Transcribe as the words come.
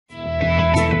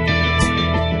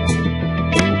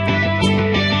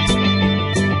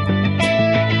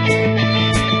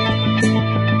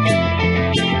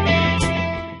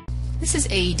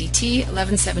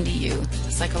1170U,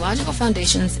 Psychological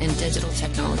Foundations in Digital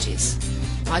Technologies.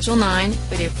 Module 9,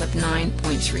 Video Clip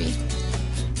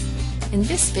 9.3. In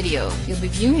this video, you'll be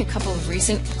viewing a couple of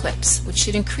recent clips which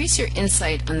should increase your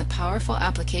insight on the powerful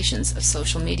applications of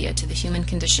social media to the human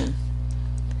condition.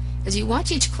 As you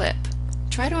watch each clip,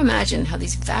 try to imagine how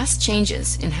these vast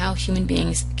changes in how human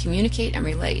beings communicate and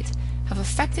relate have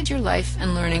affected your life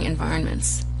and learning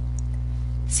environments.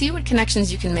 See what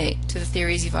connections you can make to the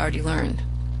theories you've already learned.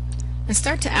 And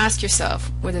start to ask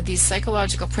yourself whether these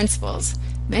psychological principles,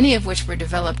 many of which were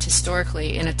developed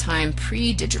historically in a time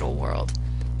pre-digital world,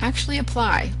 actually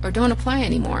apply or don't apply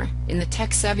anymore in the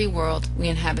tech-savvy world we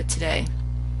inhabit today.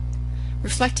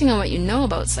 Reflecting on what you know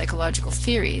about psychological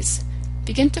theories,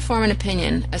 begin to form an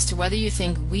opinion as to whether you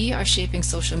think we are shaping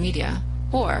social media,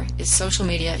 or is social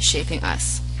media shaping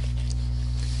us.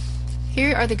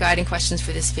 Here are the guiding questions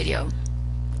for this video.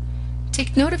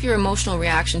 Take note of your emotional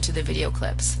reaction to the video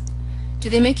clips. Do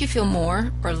they make you feel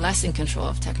more or less in control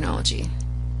of technology?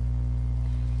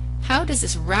 How does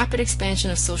this rapid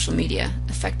expansion of social media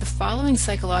affect the following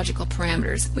psychological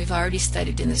parameters we've already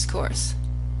studied in this course?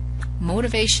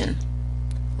 Motivation,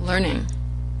 learning,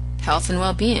 health and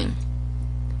well-being,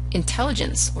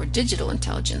 intelligence or digital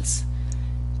intelligence,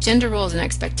 gender roles and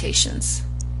expectations,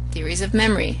 theories of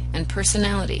memory and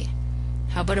personality.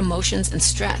 How about emotions and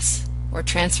stress, or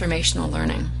transformational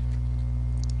learning?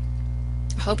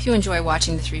 I hope you enjoy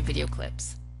watching the 3 video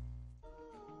clips.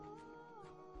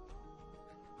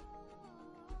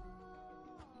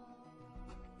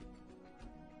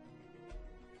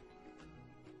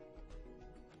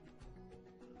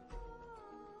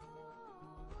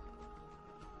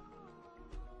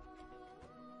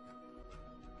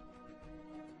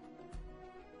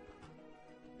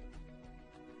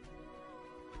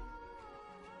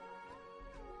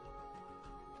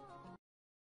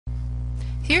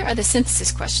 Here are the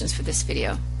synthesis questions for this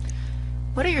video.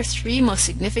 What are your 3 most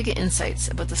significant insights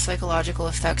about the psychological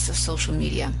effects of social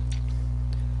media?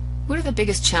 What are the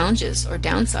biggest challenges or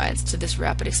downsides to this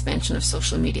rapid expansion of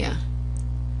social media?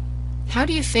 How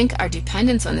do you think our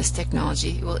dependence on this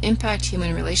technology will impact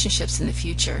human relationships in the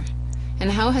future?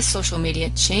 And how has social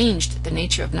media changed the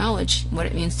nature of knowledge and what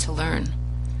it means to learn?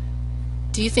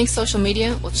 Do you think social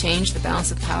media will change the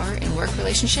balance of power in work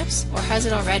relationships, or has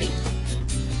it already?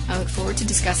 I look forward to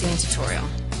discussing in tutorial.